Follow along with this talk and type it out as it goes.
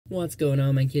What's going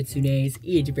on, my kitsunes?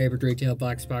 It's your favorite retail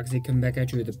Foxie coming back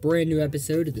at you with a brand new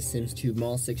episode of the Sims 2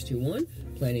 Mall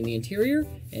 621, planning the interior.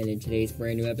 And in today's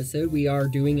brand new episode, we are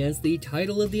doing as the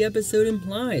title of the episode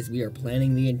implies, we are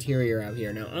planning the interior out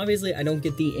here. Now, obviously, I don't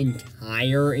get the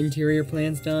entire interior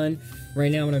plans done.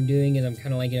 Right now, what I'm doing is I'm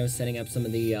kind of like, setting up some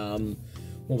of the,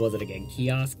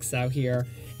 kiosks out here.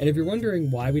 And if you're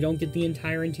wondering why we don't get the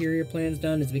entire interior plans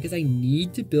done, it's because I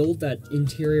need to build that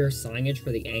interior signage for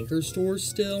the anchor store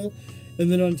still.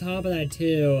 And then on top of that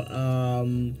too,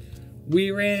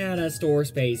 we ran out of store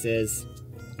spaces.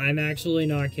 I'm actually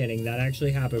not kidding. That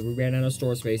actually happened. We ran out of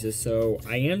store spaces. So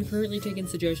I am currently taking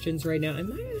suggestions right now. I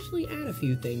might actually add a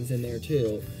few things in there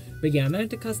too. But yeah, I'm going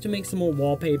to have to custom make some more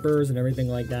wallpapers and everything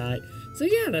like that. So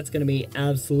yeah, that's going to be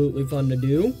absolutely fun to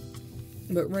do.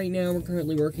 But right now, we're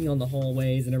currently working on the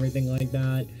hallways and everything like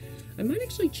that. I might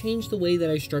actually change the way that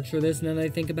I structure this now that I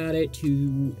think about it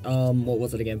to,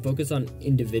 focus on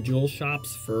individual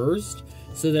shops first,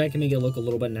 so that I can make it look a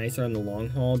little bit nicer in the long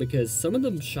haul, because some of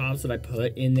the shops that I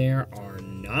put in there are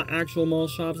not actual mall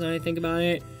shops now that I think about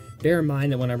it. Bear in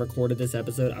mind that when I recorded this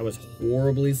episode, I was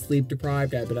horribly sleep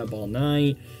deprived. I've been up all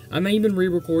night. I might even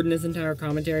re-recording this entire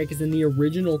commentary, because in the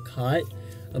original cut,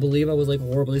 I believe I was like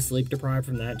horribly sleep deprived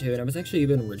from that too, and I was actually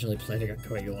even originally planning on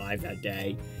going live that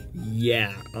day.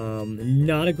 Yeah,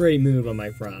 not a great move on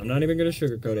my front. I'm not even gonna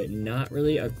sugarcoat it. Not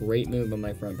really a great move on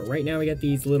my front. But right now we got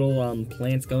these little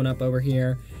plants going up over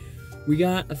here. We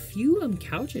got a few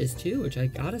couches too, which I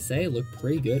gotta say look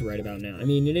pretty good right about now. I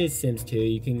mean, it is Sims 2.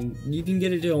 You can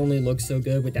get it to only look so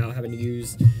good without having to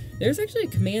use. There's actually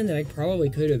a command that I probably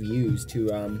could have used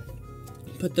to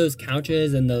put those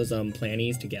couches and those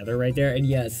planties together right there. And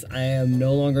yes, I am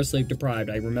no longer sleep deprived.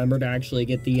 I remember to actually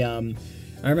get the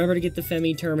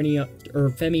Femi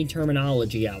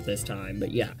terminology out this time. But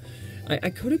yeah,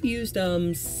 I could have used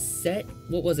bull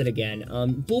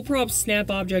prop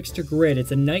snap objects to grid.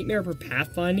 It's a nightmare for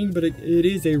pathfinding, but it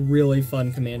is a really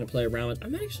fun command to play around with. I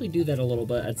might actually do that a little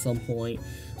bit at some point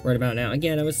right about now.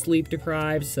 Again, I was sleep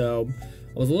deprived, so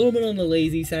I was a little bit on the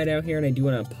lazy side out here, and I do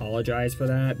want to apologize for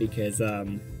that, because,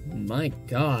 my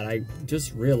god, I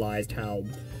just realized how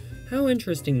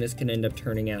interesting this can end up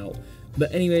turning out.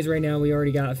 But anyways, right now, we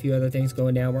already got a few other things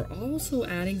going down. We're also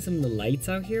adding some of the lights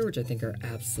out here, which I think are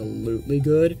absolutely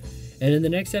good. And in the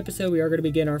next episode, we are going to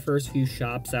begin our first few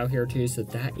shops out here, too, so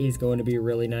that is going to be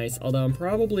really nice. Although I'm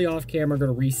probably off-camera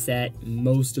going to reset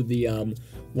most of the,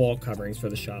 wall coverings for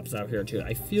the shops out here, too.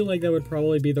 I feel like that would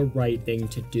probably be the right thing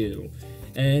to do.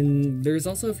 And there's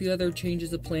also a few other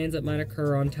changes of plans that might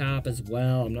occur on top as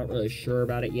well. I'm not really sure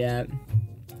about it yet.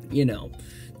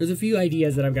 There's a few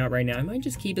ideas that I've got right now. I might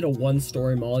just keep it a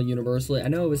one-story mall universally. I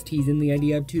know I was teasing the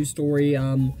idea of two-story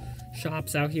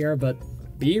shops out here, but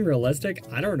being realistic,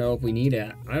 I don't know if we need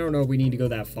it. I don't know if we need to go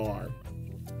that far.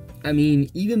 I mean,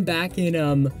 even back in,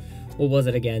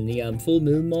 the Full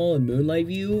Moon Mall and Moonlight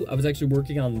View, I was actually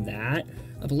working on that.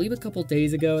 I believe a couple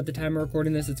days ago at the time of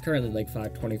recording this. It's currently like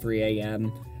 5:23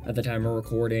 a.m. at the time of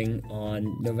recording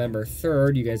on November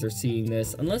 3rd. You guys are seeing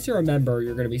this. Unless you're a member,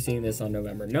 you're going to be seeing this on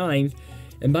November 9th.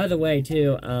 And by the way,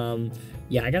 too,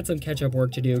 yeah, I got some catch-up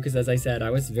work to do, because as I said, I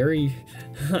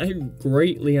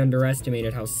greatly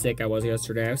underestimated how sick I was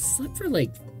yesterday. I slept for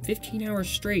like 15 hours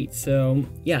straight. So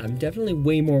yeah, I'm definitely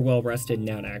way more well-rested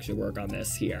now to actually work on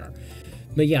this here.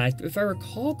 But yeah, if I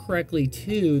recall correctly,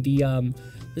 too, the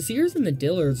Sears and the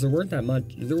Dillards, there weren't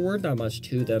that much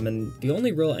to them, and the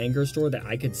only real anchor store that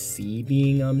I could see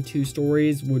being 2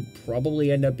 stories would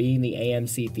probably end up being the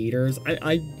AMC theaters.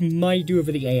 I might do it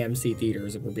for the AMC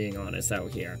theaters, if we're being honest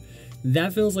out here.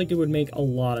 That feels like it would make a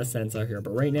lot of sense out here,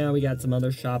 but right now we got some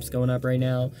other shops going up right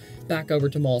now. Back over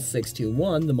to Mall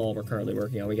 621, the mall we're currently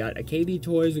working on. We got a KB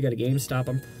Toys, we got a GameStop.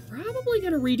 I'm probably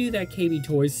gonna redo that KB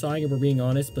Toys sign, if we're being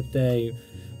honest, but the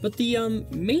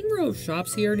main row of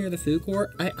shops here near the food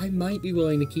court, I might be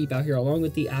willing to keep out here, along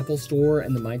with the Apple store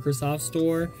and the Microsoft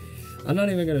store. I'm not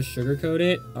even going to sugarcoat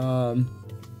it.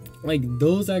 Like,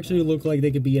 those actually look like they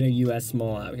could be in a US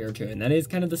mall out here, too. And that is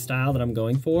kind of the style that I'm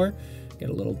going for. Get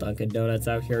a little Dunkin' Donuts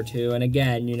out here, too. And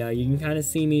again, you can kind of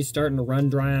see me starting to run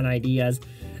dry on ideas.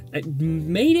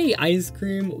 Mayday ice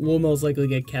cream will most likely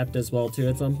get kept as well, too,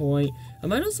 at some point. I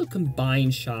might also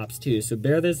combine shops, too, so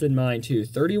bear this in mind, too.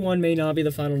 31 may not be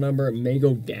the final number. It may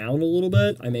go down a little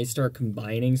bit. I may start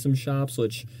combining some shops,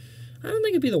 which I don't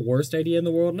think it'd be the worst idea in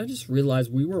the world. And I just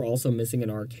realized we were also missing an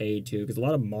arcade, too, because a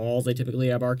lot of malls, they typically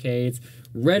have arcades.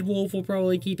 Red Wolf will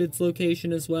probably keep its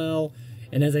location as well.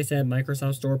 And as I said,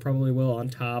 Microsoft Store probably will on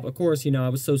top. Of course, I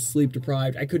was so sleep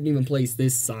deprived, I couldn't even place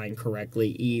this sign correctly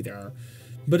either.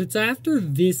 But it's after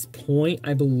this point,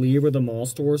 I believe, where the mall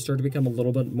stores start to become a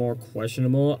little bit more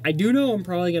questionable. I do know I'm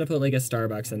probably going to put like a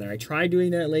Starbucks in there. I tried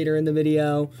doing that later in the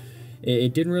video.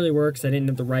 It didn't really work because I didn't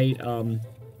have the right,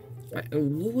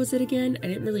 what was it again? I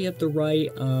didn't really have the right,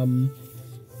 I'm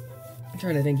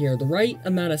trying to think here, the right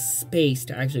amount of space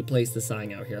to actually place the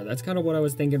sign out here. That's kind of what I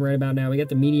was thinking right about now. We got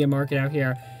the Media Market out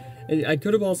here. I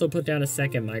could have also put down a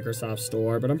second Microsoft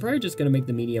store, but I'm probably just going to make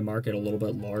the Media Market a little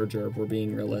bit larger if we're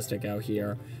being realistic out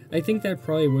here. I think that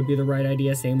probably would be the right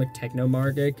idea, same with Techno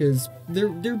Market, because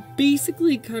they're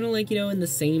basically kind of like, you know, in the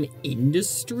same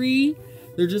industry.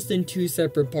 They're just in two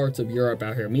separate parts of Europe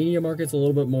out here. Media Market's a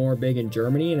little bit more big in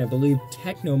Germany, and I believe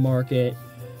Techno Market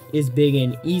is big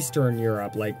in Eastern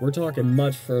Europe. Like, we're talking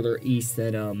much further east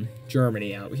than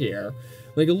Germany out here.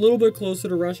 Like, a little bit closer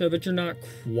to Russia, but you're not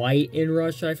quite in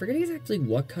Russia. I forget exactly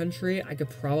what country. I could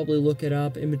probably look it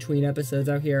up in between episodes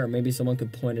out here, or maybe someone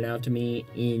could point it out to me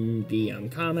in the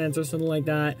comments or something like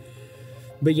that.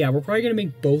 But yeah, we're probably going to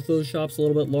make both those shops a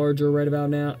little bit larger right about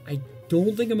now. I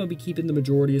don't think I'm going to be keeping the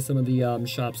majority of some of the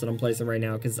shops that I'm placing right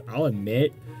now, because I'll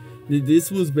admit, this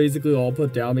was basically all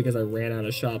put down because I ran out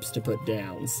of shops to put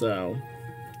down, so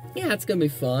yeah, it's gonna be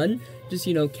fun. Just,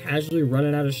 you know, casually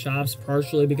running out of shops,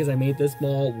 partially because I made this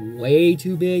mall way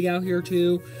too big out here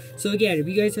too. So again, if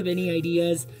you guys have any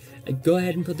ideas, go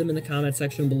ahead and put them in the comment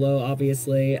section below,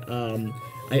 obviously.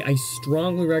 I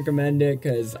strongly recommend it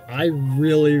because I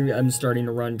really am starting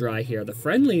to run dry here. The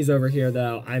Friendlies over here,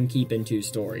 though, I'm keeping 2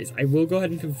 stories. I will go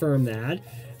ahead and confirm that.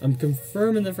 I'm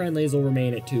confirming the Friendlies will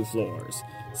remain at 2 floors.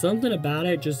 Something about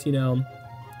it just, you know,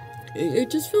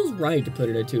 it just feels right to put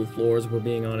it at 2 floors, if we're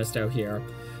being honest out here.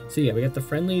 So yeah, we got the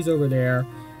Friendlies over there.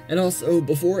 And also,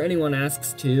 before anyone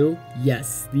asks too,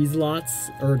 yes, these lots,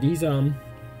 or these, a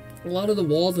lot of the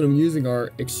walls that I'm using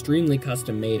are extremely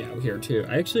custom made out here too.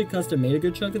 I actually custom made a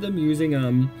good chunk of them using,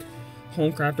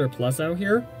 Homecrafter Plus out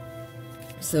here.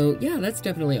 So yeah, that's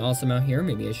definitely awesome out here.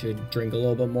 Maybe I should drink a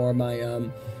little bit more of my,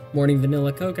 morning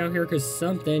vanilla Coke out here, because I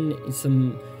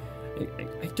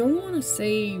don't want to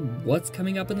say what's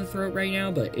coming up in the throat right now,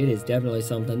 but it is definitely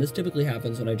something. This typically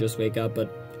happens when I just wake up,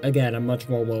 but again, I'm much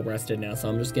more well-rested now, so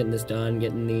I'm just getting this done,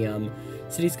 getting the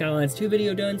City Skylines 2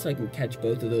 video done so I can catch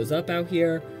both of those up out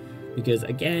here, because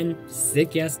again,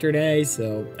 sick yesterday,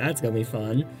 so that's gonna be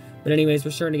fun. But anyways, we're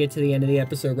starting to get to the end of the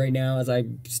episode right now as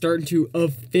I'm starting to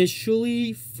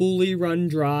officially fully run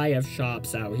dry of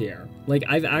shops out here. Like,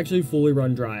 I've actually fully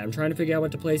run dry. I'm trying to figure out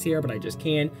what to place here, but I just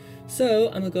can't. So,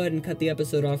 I'm gonna go ahead and cut the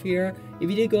episode off here. If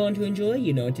you did go on to enjoy,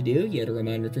 you know what to do. You had a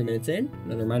reminder 3 minutes in.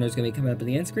 Another reminder is gonna be coming up on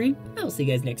the end screen. I will see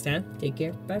you guys next time. Take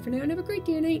care. Bye for now, and have a great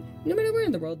day or night, no matter where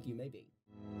in the world you may be.